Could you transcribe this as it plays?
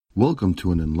Welcome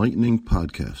to an enlightening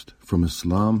podcast from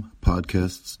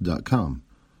IslamPodcasts.com.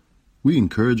 We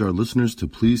encourage our listeners to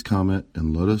please comment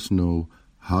and let us know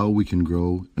how we can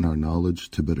grow in our knowledge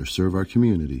to better serve our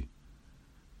community.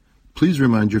 Please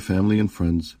remind your family and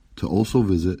friends to also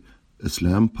visit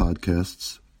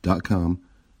IslamPodcasts.com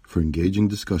for engaging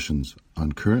discussions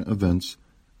on current events,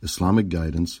 Islamic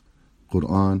guidance,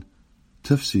 Quran,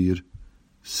 tafsir,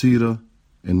 seerah,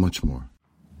 and much more.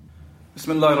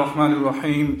 Bismillah ar-Rahman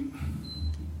ar-Rahim.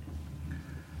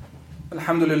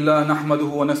 Alhamdulillah,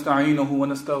 nahmaduhu wa nasta'inuhu wa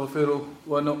nastaghfiruh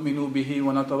wa nu'minu bihi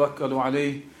wa natawakkalu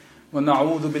alayh wa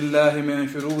na'udhu billahi min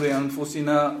shururi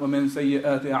anfusina wa min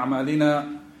sayyiati a'malina.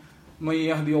 Man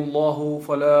yahdihillahu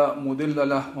fala mudilla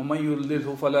lahu wa man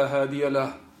yudlilhu fala hadiya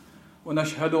lahu. Wa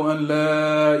nashhadu an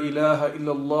la ilaha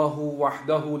illa Allah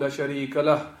wahdahu la sharika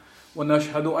lahu wa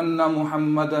nashhadu anna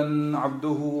Muhammadan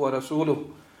abduhu wa rasuluh.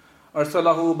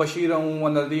 أرسله بشيرا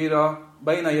ونذيرا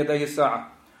بين يدي الساعة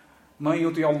من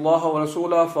يطيع الله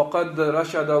ورسوله فقد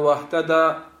رشد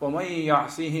واهتدى ومن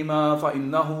يعصيهما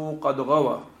فإنه قد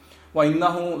غوى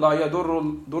وإنه لا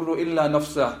يضر إلا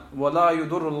نفسه ولا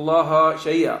يضر الله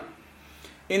شيئا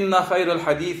إن خير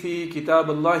الحديث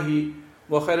كتاب الله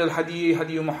وخير الهدي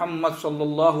هدي محمد صلى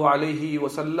الله عليه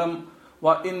وسلم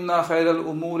وإن خير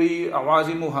الأمور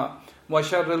عوازمها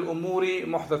وشر الأمور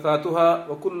محدثاتها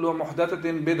وكل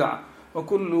محدثة بدعة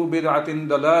وكل بدعة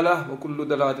ضلالة وكل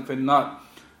ضلالة في النار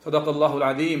صدق الله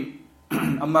العظيم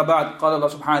أما بعد قال الله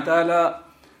سبحانه وتعالى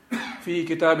في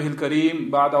كتابه الكريم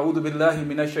بعد أعوذ بالله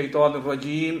من الشيطان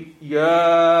الرجيم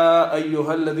يا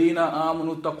أيها الذين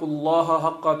آمنوا اتقوا الله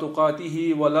حق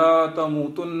تقاته ولا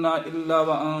تموتن إلا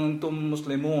وأنتم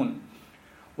مسلمون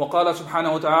وقال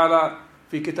سبحانه وتعالى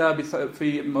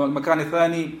في مكان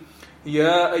ثاني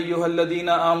يا أيها الذين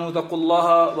آمنوا اتقوا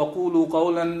الله وقولوا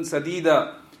قولا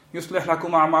سديدا يصلح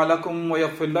لكم أعمالكم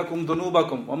ويغفر لكم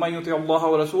ذنوبكم ومن يطع الله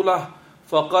ورسوله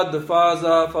فقد فاز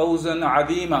فوزا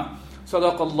عظيما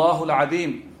صدق الله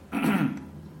العظيم.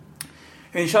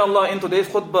 Inshallah, in today's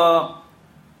khutbah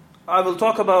I will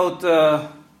talk about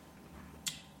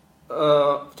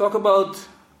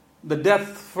the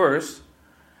death first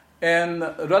and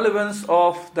relevance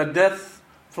of the death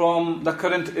from the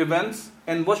current events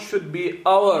and what should be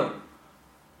our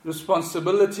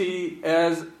responsibility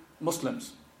as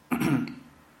Muslims.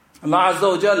 Allah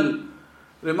Azza wa Jal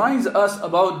reminds us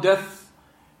about death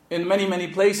in many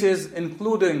places,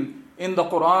 including in the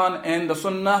Quran and the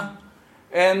Sunnah.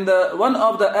 And one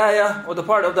of the ayah, or the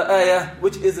part of the ayah,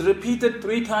 which is repeated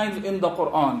 3 times in the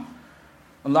Quran.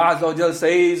 Allah Azza wa Jal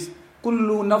says,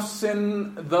 كُلُّ نَفْسٍ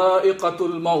ذَائِقَةُ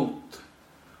الْمَوْتِ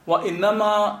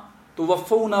وَإِنَّمَا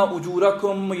توفون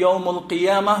أجوركم يوم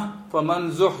القيامة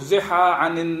فمن زحزح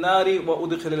عن النار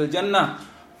وأدخل الجنة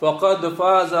فقد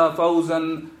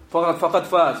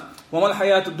فاز وما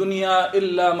الحياة الدنيا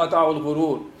إلا متاع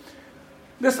الغرور.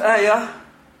 This ayah,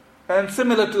 and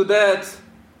similar to that,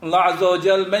 Allah Azza wa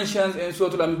Jal mentions in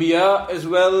Surah Al-Anbiya as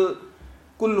well,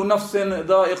 كل نفس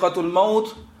ذائقة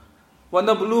الموت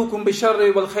ونبلوكم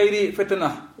بالشر والخير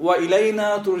فتنة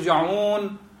وإلينا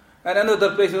ترجعون. And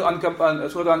another place in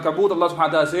Surah Al-Ankabut, Allah subhanahu wa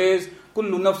ta'ala says,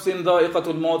 كُلُّ نَفْسٍ ذَائِقَةُ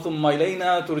الْمَوْتِ ثُمَّ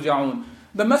إِلَيْنَا تُرْجَعُونَ.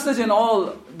 The message in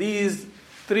all these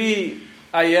 3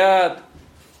 ayat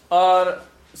are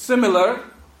similar,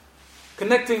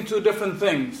 connecting to different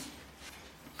things.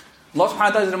 Allah subhanahu wa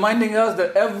ta'ala is reminding us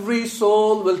that every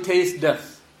soul will taste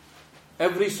death.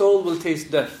 Every soul will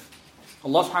taste death.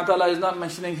 Allah subhanahu wa ta'ala is not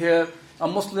mentioning here a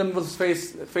Muslim will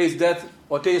face death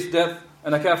or taste death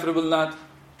and a kafir will not.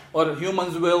 Or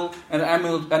humans will and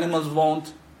animals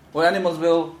won't. Or animals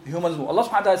will, humans won't. Allah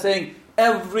subhanahu wa ta'ala is saying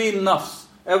every nafs,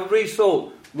 every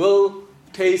soul will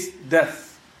taste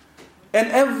death. And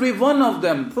every one of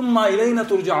them, ثُمَّ إِلَيْنَا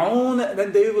تُرْجَعُونَ,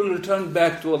 then they will return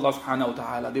back to Allah subhanahu wa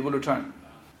ta'ala. They will return.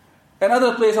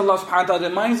 Another place Allah subhanahu wa ta'ala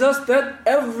reminds us that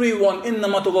everyone,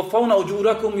 إِنَّمَا تُوَفَّوْنَ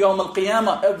أُجُورَكُمْ يَوْمَ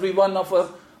الْقِيَامَةِ, every one of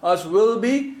us will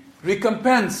be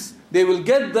recompensed. They will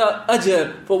get the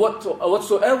ajr for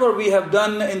whatsoever we have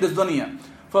done in this dunya.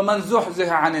 فَمَنْ زُحْزِحَ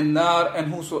عَنِ النَّارِ,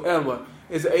 and whosoever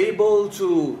is able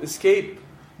to escape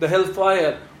the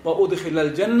hellfire,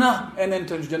 وَأُدْخِلَ الْجَنَّةِ, and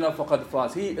enter Jannah, فَقَدْ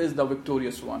فَازَ, he is the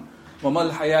victorious one. وَمَا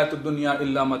الْحَيَاةُ الدُّنْيَا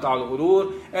إِلَّا مَتَاعُ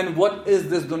الْغُرُورِ, and what is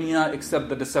this dunya except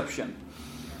the deception?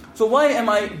 So why am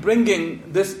I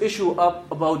bringing this issue up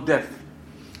about death?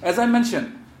 As I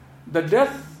mentioned, the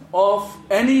death of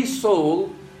any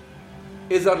soul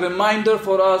is a reminder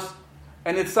for us,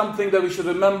 and it's something that we should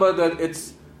remember that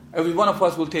every one of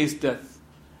us will taste death.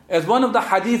 As one of the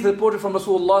hadith reported from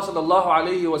Rasulullah sallallahu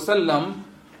alaihi wasallam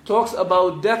talks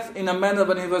about death in a manner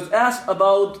when he was asked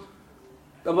about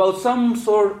about some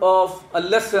sort of a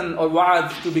lesson or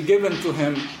wa'ad to be given to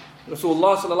him,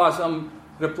 Rasulullah sallallahu alaihi wasallam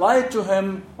replied to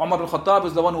him, Umar al-Khattab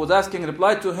is the one who was asking,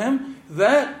 replied to him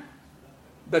that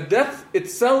the death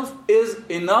itself is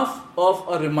enough of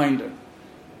a reminder.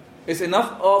 It's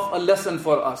enough of a lesson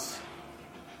for us.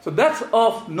 So that's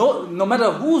of no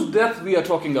matter whose death we are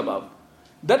talking about.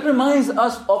 That reminds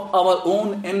us of our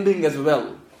own ending as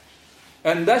well.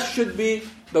 And that should be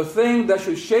the thing that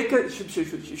should shake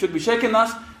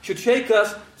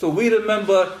us, so we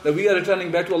remember that we are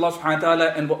returning back to Allah subhanahu wa ta'ala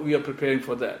and what we are preparing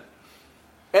for that.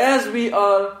 As we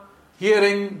are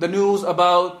hearing the news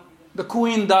about the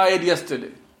Queen died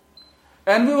yesterday,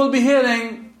 and we will be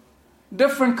hearing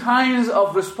different kinds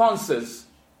of responses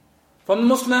from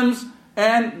Muslims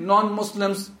and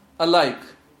non-Muslims alike.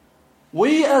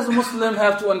 We as Muslims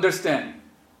have to understand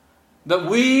that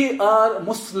we are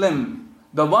Muslim,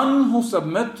 the one who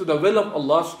submit to the will of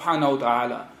Allah subhanahu wa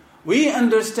ta'ala. We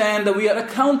understand that we are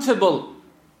accountable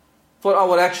for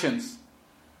our actions.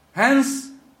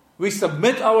 Hence, we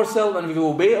submit ourselves and we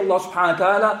obey Allah subhanahu wa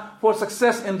ta'ala for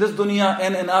success in this dunya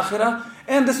and in akhirah.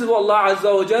 And this is what Allah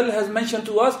Azza wa Jal has mentioned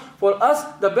to us. For us,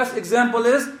 the best example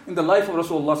is in the life of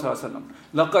Rasulullah sallallahu alaihi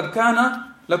wasallam. لَقَدْ كَانَ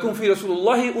لَكُمْ فِي رَسُولِ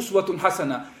اللَّهِ أُسْوَةٌ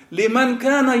حَسَنَةٌ لِمَنْ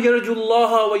كَانَ يَرْجُو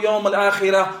اللَّهَ وَيَوْمَ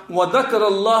الْآخِرَةِ وَذَكَرَ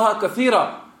اللَّهَ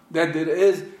كَثِيرًا. That there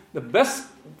is the best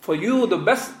for you, the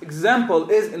best example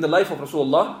is in the life of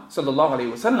Rasulullah sallallahu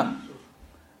alaihi wasallam.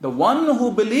 The one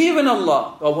who believe in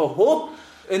Allah, who hope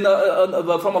from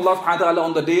Allah subhanahu wa ta'ala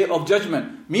on the day of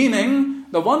judgment. Meaning,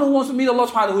 the one who wants to meet Allah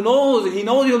subhanahu wa ta'ala, he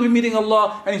knows he'll be meeting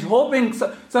Allah and he's hoping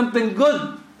something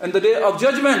good in the day of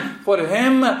judgment. For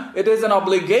him, it is an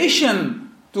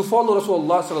obligation to follow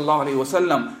Rasulullah sallallahu alaihi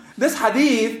wasallam. This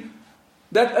hadith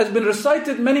that has been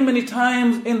recited many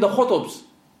times in the khutubs.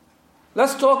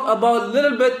 Let's talk about a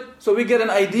little bit so we get an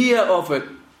idea of it.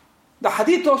 The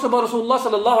hadith talks about Rasulullah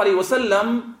sallallahu alaihi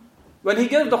wasallam when he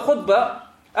gave the khutbah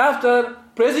after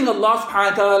praising Allah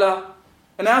subhanahu wa ta'ala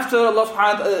and after Allah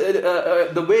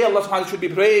subhanahu the way Allah subhanahu should be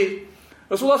praised.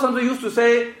 Rasulullah sallallahu alaihi wasallam used to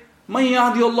say, "Man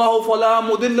yahdiyallahu fala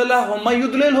mudilla lahu, wa man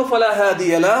yudlilhu fala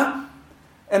hadiya lahu."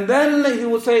 And then he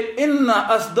would say, "Inna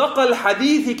asdaqal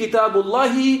hadithi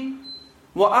kitabullahi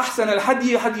wa ahsan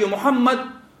al-hadi hadi Muhammad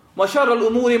wa sharra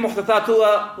al-umuri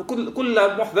muhdathatuha wa kullu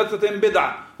muhdathatin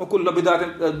bid'ah wa kullu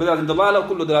bid'atin dalalah wa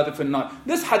kullu dalalatin fi an-nar."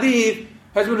 This hadith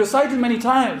has been recited many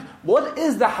times. What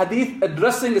is the hadith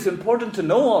addressing is important to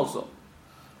know also.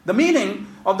 The meaning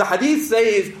of the hadith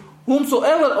says,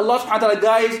 whomsoever Allah subhanahu wa ta'ala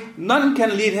guides, none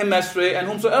can lead him astray, and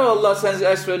whomsoever Allah sends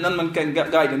astray, none can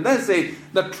guide him. Then it says,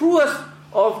 the truest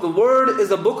of the word is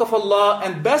the book of Allah,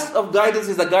 and best of guidance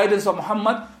is the guidance of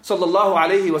Muhammad sallallahu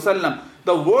alayhi wasallam.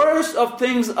 The worst of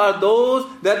things are those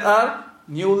that are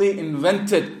newly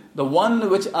invented, the one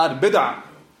which are bid'ah.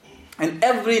 And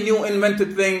every new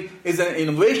invented thing is an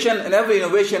innovation, and every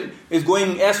innovation is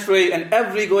going astray, and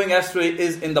every going astray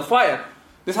is in the fire.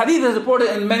 This hadith is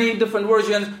reported in many different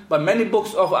versions by many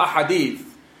books of ahadith.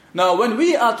 Now, when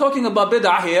we are talking about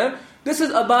bid'ah here, this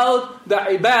is about the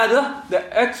ibadah, the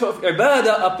act of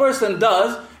ibadah a person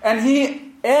does, and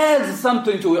he adds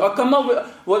something to it, or come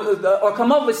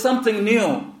up with something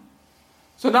new.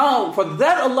 So now, for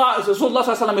that Allah, Rasulullah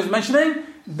sallallahu alaihi wasallam is mentioning,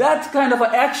 that kind of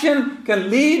an action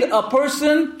can lead a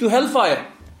person to hellfire.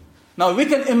 Now we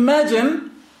can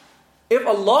imagine if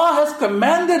Allah has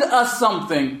commanded us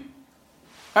something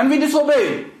and we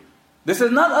disobey. This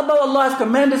is not about Allah has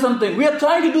commanded something. We are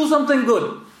trying to do something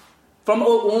good from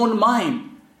our own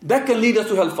mind. That can lead us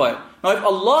to hellfire. Now if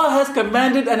Allah has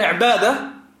commanded an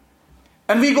ibadah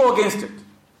and we go against it.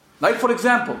 Like for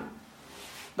example,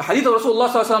 the hadith of Rasulullah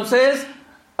sallallahu alaihi wasallam says,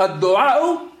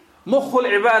 "Ad-du'a'u mukhul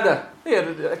ibadah."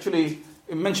 Here, actually,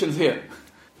 it mentions here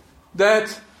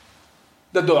that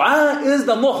the dua is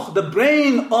the mukh, the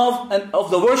brain of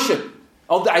the worship,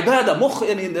 of the ibadah. Mukh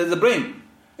in the brain.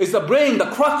 It's the brain, the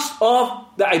crux of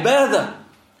the ibadah.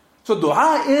 So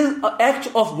dua is an act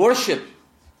of worship.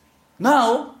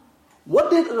 Now,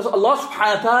 what did Allah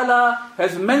subhanahu wa ta'ala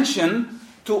has mentioned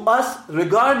to us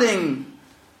regarding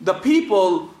the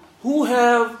people who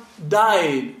have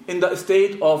died in the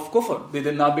state of kufr? They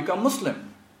did not become Muslim.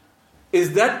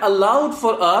 Is that allowed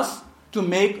for us to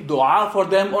make dua for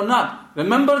them or not?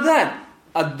 Remember that.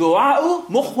 Ad-du'a'u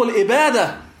mukhul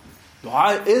ibadah.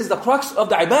 Dua is the crux of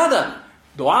the ibadah.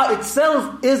 Dua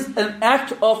itself is an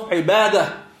act of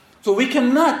ibadah. So we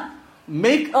cannot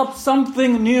make up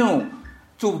something new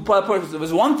to purpose.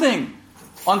 There's one thing.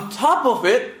 On top of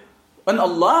it, when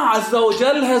Allah Azza wa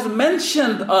Jal has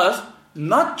mentioned us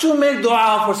not to make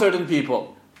dua for certain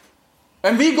people,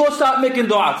 and we go start making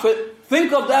dua. So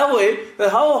think of that way,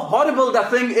 that how horrible that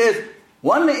thing is.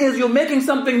 One is you're making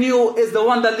something new is the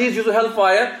one that leads you to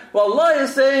hellfire. Well, Allah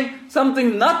is saying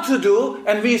something not to do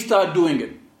and we start doing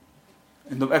it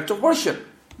in the act of worship.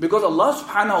 Because Allah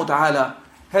subhanahu wa ta'ala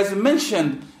has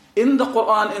mentioned in the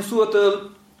Quran in Surah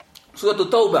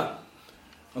Al-Tawbah.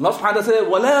 Allah subhanahu wa ta'ala says,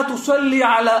 وَلَا تُصَلِّ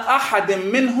عَلَىٰ أَحَدٍ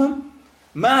مِّنْهُمْ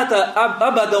مَاتَ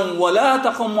أَبَدًا وَلَا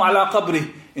تَقُمُّ عَلَىٰ قَبْرِهِ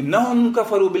إِنَّهُمْ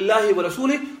كَفَرُوا بِاللَّهِ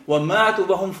وَرَسُولِهِ وَمَاتُوا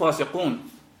وَهُمْ فَاسِقُونَ.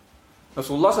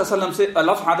 Rasulullah sallallahu alaihi wasallam,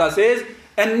 Allah subhanahu wa ta'ala says,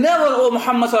 and never, O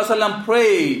Muhammad sallallahu alaihi wasallam,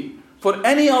 pray for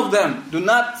any of them. Do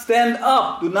not stand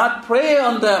up. Do not pray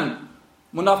on them.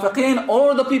 Munafiqeen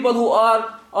or the people who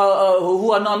are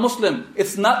non-Muslim.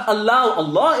 It's not allowed.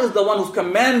 Allah is the one who's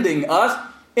commanding us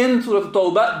in Surah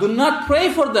Tawbah, do not pray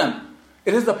for them.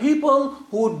 It is the people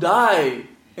who die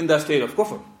in the state of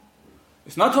kufr.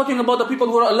 It's not talking about the people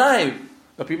who are alive.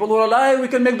 The people who are alive, we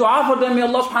can make dua for them. May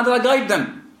Allah subhanahu wa ta'ala guide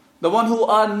them. The one who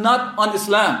are not on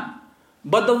Islam.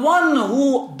 But the one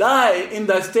who die in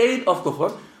the state of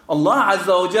kufr, Allah Azza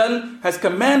wa Jal has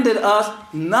commanded us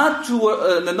not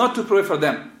to pray for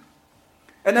them.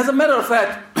 And as a matter of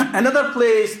fact, another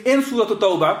place in Surah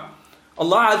Tawbah,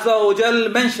 Allah Azza wa Jal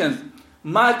mentions,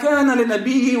 ما كان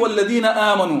لنبي والذين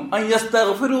آمنوا أن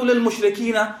يستغفروا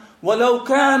للمشركين ولو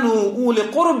كانوا أولي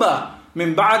قربى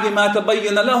من بعد ما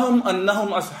تبين لهم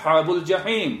أنهم أصحاب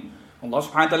الجحيم. Allah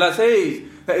subhanahu wa ta'ala says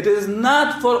that it is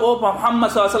not for Muhammad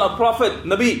sallallahu alaihi wasallam, Prophet,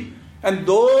 Nabi, and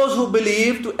those who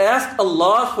believe to ask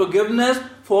Allah's forgiveness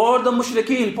for the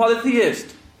mushrikeen,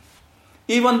 polytheists,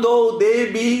 even though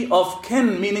they be of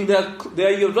kin, meaning they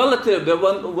are your relative, they're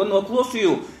one who are close to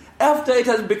you, after it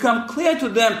has become clear to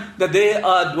them that they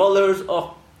are dwellers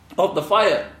of the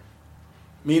fire.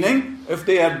 Meaning, if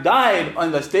they have died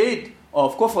in the state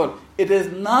of kufr, it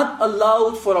is not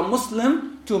allowed for a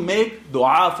Muslim to make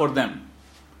dua for them.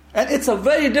 And it's a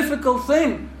very difficult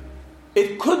thing.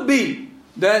 It could be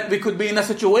that we could be in a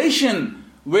situation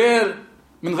where,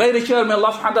 min ghayri shar, may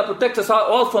Allah subhanahu wa ta'ala protect us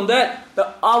all from that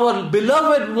our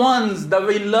beloved ones, that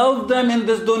we love them in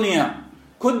this dunya,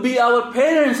 could be our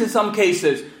parents in some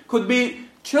cases, could be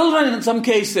children in some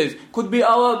cases, could be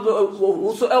our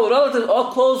relatives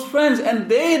or close friends, and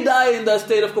they die in the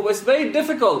state of kufr. It's very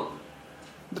difficult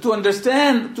to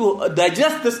understand, to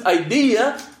digest this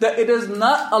idea that it is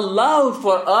not allowed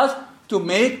for us to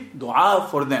make dua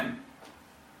for them.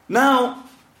 Now,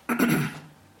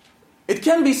 it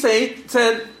can be said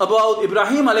about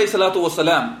Ibrahim alayhi salatu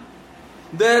wasalam,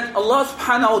 that Allah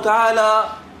subhanahu wa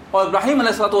ta'ala, or Ibrahim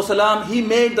alayhi salatu wasalam, he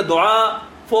made the dua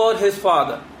for his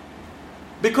father.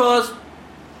 Because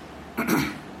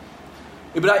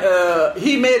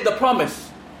he made the promise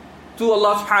to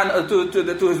Allah subhanahu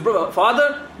to his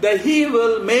father that he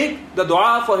will make the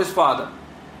dua for his father.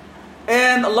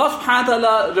 And Allah subhanahu wa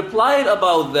ta'ala replied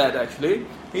about that actually.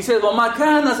 He said, وَمَا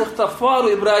كَانَ اسْتِغْفَارُ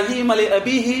إِبْرَاهِيمَ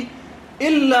لِأَبِيهِ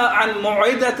إِلَّا عَنْ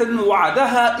مُوعِدَةٍ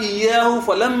وَعَدَهَا إِيَّاهُ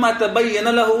فَلَمَّا تَبَيَّنَ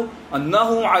لَهُ أَنَّهُ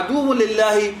عَدُوٌّ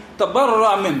لِلَّهِ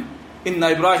تَبَرَّأَ مِنْهُ إِنَّ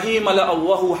إِبْرَاهِيمَ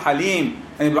لَأَوَّهُ حَلِيمٌ.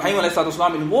 And Ibrahim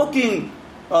ﷺ invoking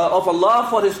of Allah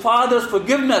for his father's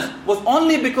forgiveness was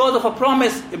only because of a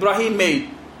promise Ibrahim made.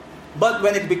 But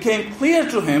when it became clear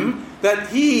to him that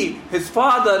his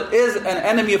father is an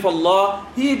enemy of Allah,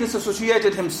 he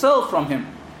disassociated himself from him.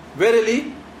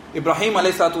 Verily, Ibrahim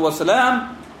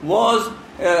ﷺ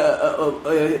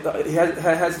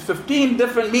has 15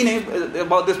 different meanings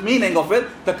about this meaning of it.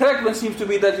 The correct one seems to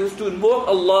be that he used to invoke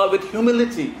Allah with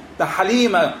humility, the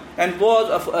halima, and he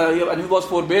was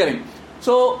forbearing.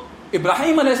 So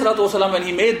Ibrahim ﷺ, when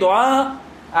he made dua,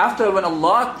 after when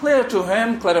Allah clarified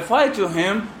to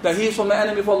him that he is from the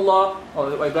enemy of Allah,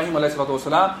 or Ibrahim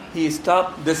ﷺ, he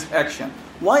stopped this action.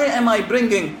 Why am I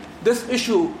bringing this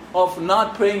issue of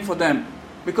not praying for them?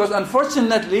 Because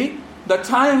unfortunately, the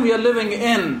time we are living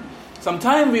in,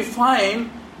 sometimes we find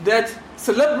that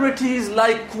celebrities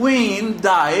like Queen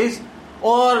dies,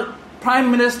 or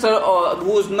Prime Minister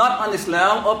who is not on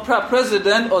Islam, or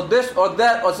President, or this or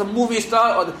that, or some movie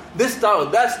star, or this star or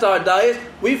that star dies.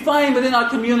 We find within our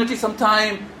community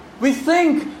sometimes, we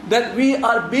think that we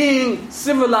are being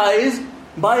civilized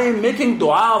by making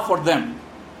dua for them.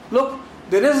 Look,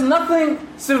 there is nothing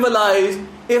civilized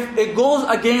if it goes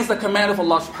against the command of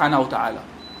Allah subhanahu wa ta'ala.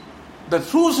 The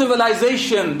true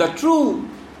civilization, the true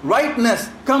rightness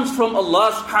comes from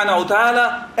Allah subhanahu wa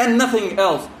ta'ala and nothing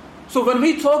else. So when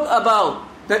we talk about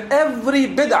that every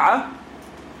bid'ah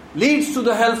leads to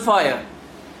the hellfire,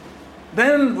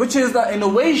 then which is the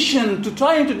innovation to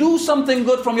trying to do something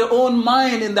good from your own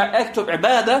mind in the act of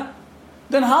ibadah,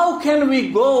 then how can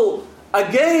we go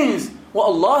against what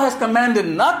Allah has commanded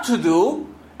not to do,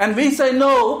 and we say,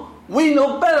 no, we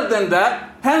know better than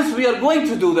that, hence we are going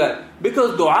to do that.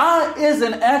 Because dua is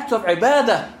an act of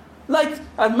ibadah. Like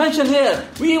I've mentioned here,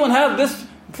 we even have this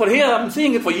for here, I'm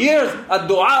seeing it for years,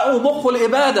 ad-du'a mukhul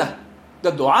ibadah.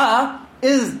 The dua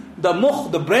is the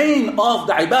mukh, the brain of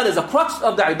the ibadah, is the crux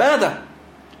of the ibadah.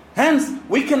 Hence,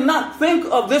 we cannot think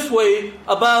of this way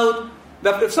about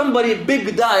that if somebody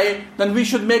big die, then we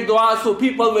should make dua so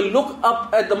people will look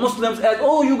up at the Muslims as,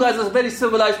 oh, you guys are very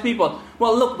civilized people.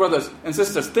 Well, look, brothers and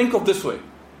sisters, think of this way.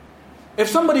 If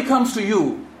somebody comes to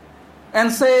you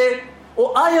and say,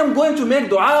 oh, I am going to make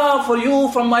dua for you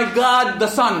from my God, the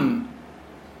sun,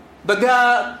 the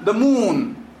God, the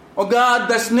moon, or God,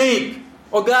 the snake,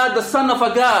 or God, the son of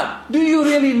a God. Do you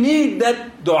really need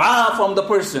that dua from the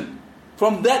person?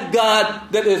 From that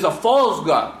God that is a false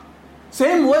God?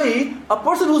 Same way, a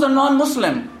person who's a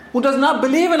non-Muslim, who does not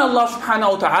believe in Allah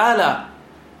subhanahu wa ta'ala,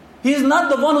 he is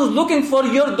not the one who's looking for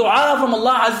your dua from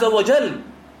Allah azza wa jal.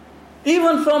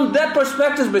 Even from that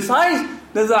perspective, besides,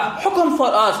 there's a hukum for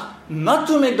us not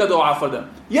to make the dua for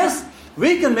them. Yes,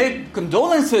 we can make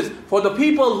condolences for the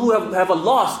people who have a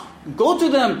loss. Go to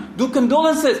them, do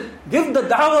condolences, give the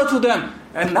da'wah to them.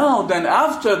 And now then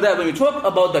after that, when we talk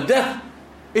about the death,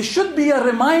 it should be a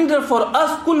reminder for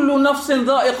us, كُلُّ نَفْسٍ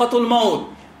ذَائِقَةُ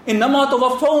الْمَوْتِ إِنَّمَا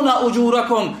تَوَفَّوْنَ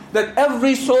أُجُورَكُمْ, that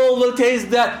every soul will taste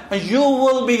that and you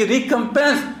will be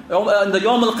recompensed on the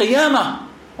Yawm al-Qiyamah,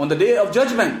 on the day of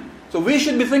judgment. So we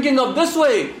should be thinking of this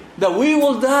way, that we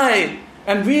will die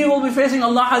and we will be facing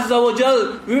Allah Azza wa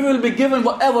Jal. We will be given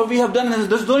whatever we have done in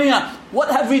this dunya. What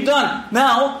have we done?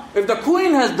 Now, if the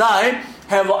queen has died,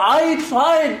 have I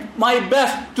tried my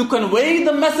best to convey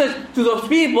the message to those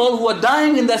people who are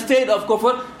dying in the state of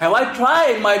kufr? Have I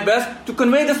tried my best to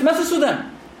convey this message to them?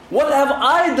 What have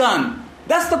I done?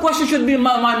 That's the question should be in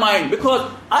my mind, because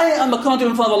I am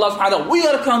accountable in front of Allah subhanahu wa ta'ala. We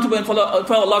are accountable in front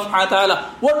of Allah subhanahu wa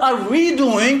ta'ala. What are we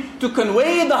doing to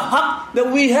convey the haqq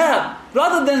that we have?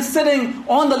 Rather than sitting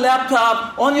on the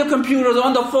laptop, on your computers,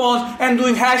 on the phones, and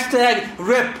doing hashtag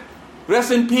RIP,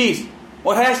 rest in peace,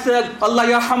 or hashtag Allah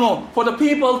yarhamu, for the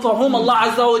people for whom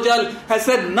Allah Azza wa Jal has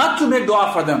said not to make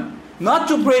dua for them, not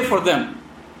to pray for them.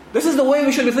 This is the way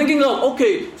we should be thinking of,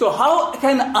 okay, so how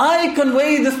can I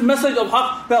convey this message of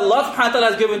haqq that Allah subhanahu wa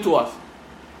ta'ala has given to us?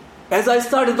 As I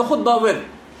started the khutbah with,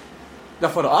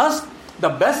 that for us, the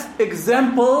best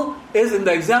example is in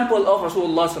the example of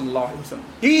Rasulullah sallallahu alaihi wasallam.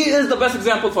 He is the best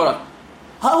example for us.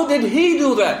 How did he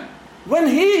do that? When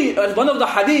he, one of the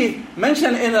hadith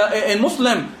mentioned in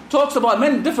Muslim, talks about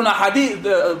many different hadith,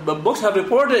 the books have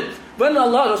reported, when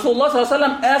Rasulullah sallallahu alaihi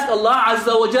wasallam asked Allah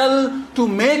Azza wa Jal to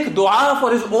make dua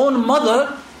for his own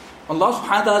mother, Allah subhanahu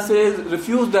wa ta'ala says,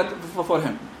 refused that for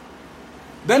him.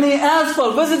 Then he asked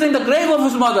for visiting the grave of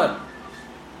his mother,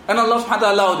 and Allah subhanahu wa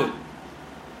ta'ala allowed it.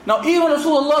 Now even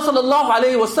Rasulullah sallallahu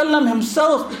alayhi wasallam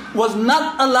himself was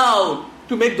not allowed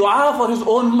to make dua for his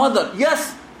own mother.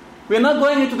 Yes, we are not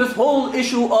going into this whole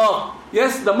issue of,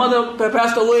 yes, the mother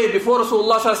passed away before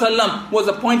Rasulullah sallallahu alayhi wasallam was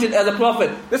appointed as a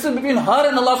prophet. This is between her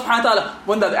and Allah subhanahu wa ta'ala.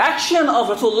 When the action of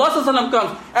Rasulullah sallallahu alayhi wasallam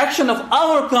comes, action of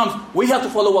our comes, we have to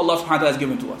follow what Allah subhanahu wa ta'ala has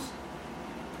given to us.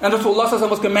 And Rasulullah sallallahu alayhi wasallam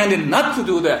was commanded not to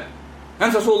do that.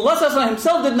 And Rasulullah sallallahu alayhi wasallam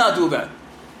himself did not do that.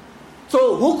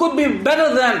 So who could be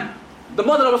better than the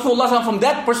mother of Rasulullah from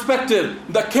that perspective?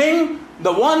 The king,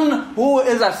 the one who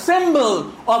is a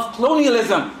symbol of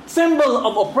colonialism, symbol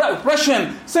of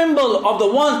oppression, symbol of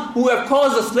the ones who have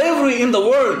caused the slavery in the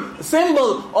world,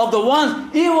 symbol of the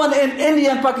ones, even in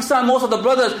India and Pakistan, most of the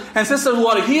brothers and sisters who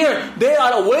are here, they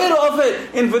are aware of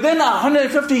it. And within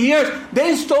 150 years,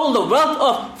 they stole the wealth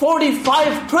of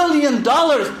 $45 trillion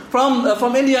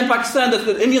from India and Pakistan,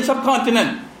 the Indian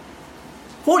subcontinent.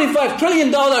 $45 trillion,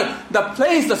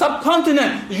 the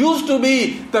subcontinent used to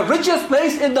be the richest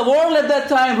place in the world at that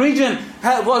time, region,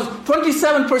 was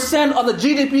 27% of the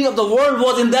GDP of the world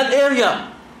was in that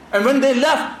area. And when they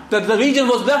left, the region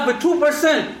was left with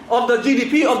 2% of the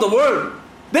GDP of the world.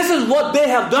 This is what they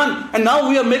have done, and now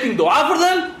we are making dua for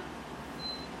them?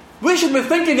 We should be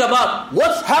thinking about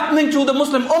what's happening to the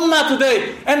Muslim Ummah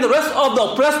today and the rest of the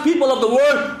oppressed people of the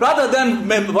world, rather than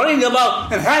worrying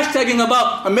about and hashtagging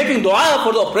about and making dua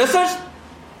for the oppressors.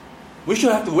 We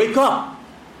should have to wake up.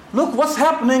 Look what's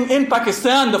happening in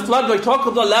Pakistan, the flood we talked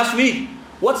about last week.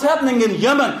 What's happening in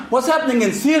Yemen? What's happening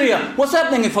in Syria? What's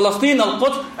happening in Palestine,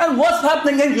 Al-Quds? And what's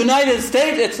happening in the United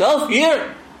States itself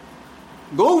here?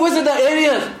 Go visit the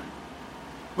areas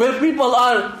where people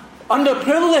are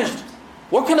underprivileged.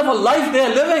 What kind of a life they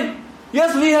are living?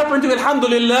 Yes, we happen to,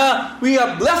 alhamdulillah, we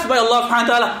are blessed by Allah subhanahu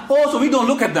wa ta'ala. Oh, so we don't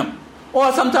look at them.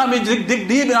 Or sometimes we dig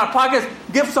deep in our pockets,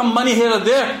 give some money here or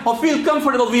there, or feel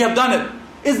comfortable we have done it.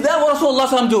 Is that what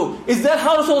Rasulullah do? Is that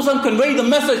how Rasulullah conveyed the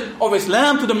message of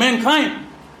Islam to the mankind?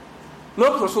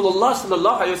 Look, Rasulullah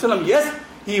sallallahu alayhi wa sallam, yes,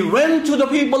 he went to the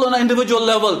people on an individual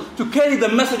level to carry the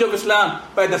message of Islam.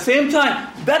 But at the same time,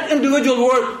 that individual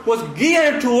work was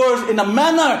geared towards in a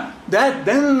manner that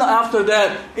then after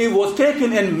that, it was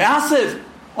taken in masses.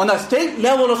 On a state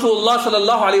level, Rasulullah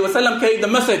sallallahu alayhi wa sallam carried the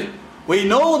message. We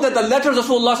know that the letters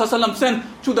Rasulullah sallallahu alayhi wa sallam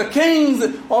sent to the kings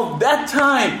of that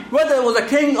time, whether it was a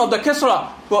king of the Kisra,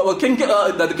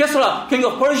 king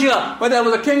of Persia, whether it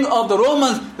was a king of the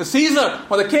Romans, the Caesar,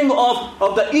 or the king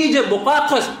of the Egypt,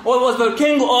 Bukakis, or it was the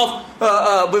king of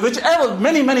whichever,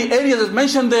 many areas is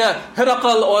mentioned there,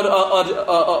 Herakal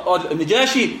or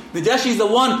Najashi. Najashi is the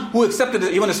one who accepted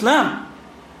even Islam.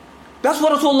 That's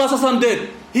what Rasulullah sallallahu alayhi wa sallam did.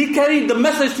 He carried the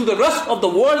message to the rest of the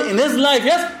world in his life.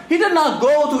 Yes, he did not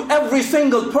go to every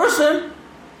single person,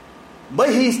 but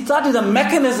he started a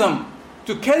mechanism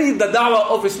to carry the da'wah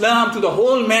of Islam to the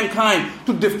whole mankind,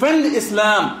 to defend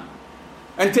Islam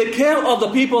and take care of the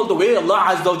people the way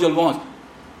Allah Azza wa Jal wants.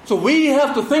 So we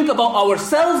have to think about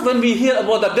ourselves when we hear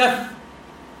about the death.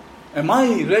 Am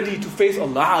I ready to face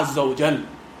Allah Azza wa Jal?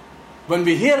 When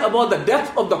we hear about the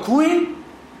death of the queen,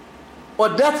 or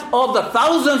death of the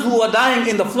thousands who are dying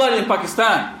in the flood in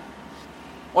Pakistan,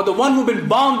 or the one who've been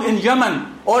bombed in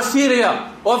Yemen, or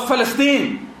Syria, or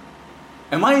Palestine,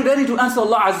 am I ready to answer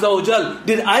Allah Azza wa Jal?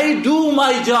 Did I do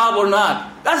my job or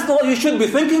not? That's what you should be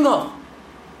thinking of.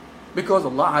 Because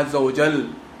Allah Azza wa Jal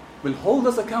will hold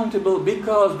us accountable,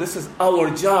 because this is our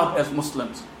job as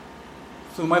Muslims.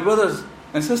 So my brothers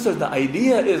and sisters, the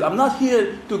idea is, I'm not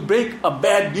here to break a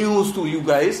bad news to you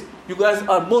guys. You guys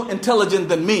are more intelligent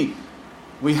than me.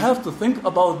 We have to think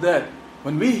about that.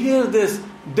 When we hear this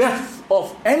death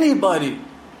of anybody,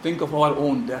 think of our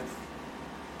own death.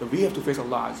 That we have to face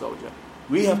Allah Azza wa Jalla.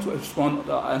 We have to respond,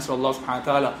 answer Allah subhanahu wa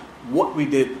ta'ala what we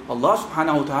did. Allah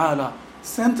subhanahu wa ta'ala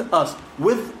sent us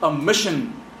with a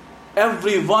mission.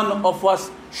 Every one of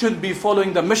us should be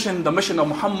following the mission of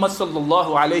Muhammad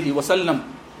sallallahu alayhi wa sallam.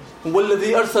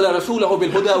 وَالَّذِي أَرْسَلَ رَسُولَهُ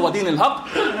بِالْهُدَى وَدِينِ الْحَقِّ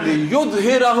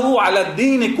لِيُظْهِرَهُ عَلَى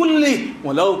الدِّينِ كُلِّهِ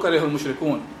وَلَوْ كَرِهَ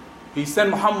الْمُشْرِكُونَ. He sent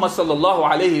Muhammad sallallahu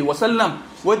alayhi wa sallam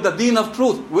with the deen of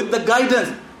truth, with the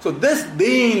guidance. So this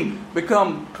deen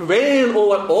prevail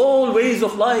over all ways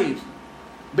of life.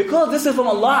 Because this is from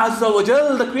Allah Azza wa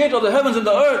Jal, the creator of the heavens and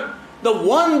the earth. The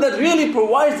one that really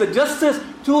provides the justice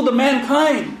to the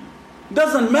mankind.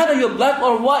 Doesn't matter you're black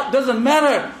or white. Doesn't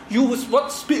matter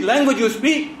what language you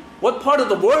speak. What part of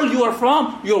the world you are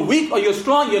from, you're weak or you're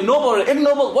strong, you're noble or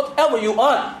ignoble, whatever you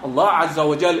are. Allah Azza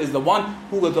wa Jal is the one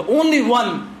who is the only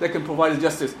one that can provide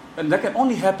justice. And that can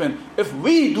only happen if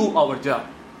we do our job.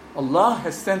 Allah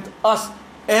has sent us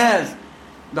as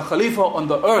the Khalifa on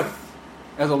the earth.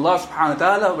 As Allah subhanahu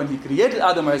wa ta'ala, when He created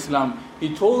Adam alayhi salam,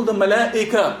 He told the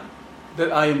Malaika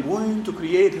that I am going to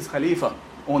create His Khalifa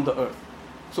on the earth.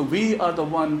 So we are the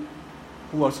one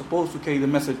who are supposed to carry the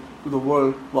message to the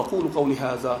world. وَقُولُ قَوْلِ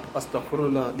هَذَا أَسْتَغْفِرُ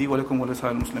اللَّهَ لِي وَلَكُمْ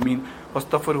وَلِسَائِرِ الْمُسْلِمِينَ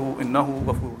وَاسْتَغْفِرُوهُ إِنَّهُ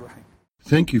غَفُورٌ رَحِيمٌ.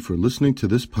 Thank you for listening to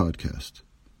this podcast.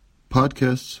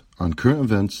 Podcasts on current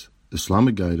events,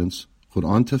 Islamic guidance,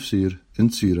 Quran tafsir,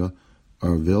 and seerah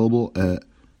are available at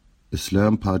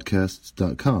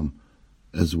islampodcasts.com,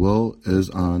 as well as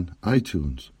on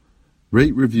iTunes.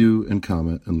 Rate, review, and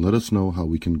comment, and let us know how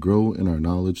we can grow in our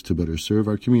knowledge to better serve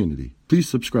our community. Please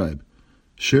subscribe.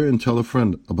 Share and tell a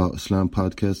friend about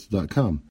islampodcasts.com.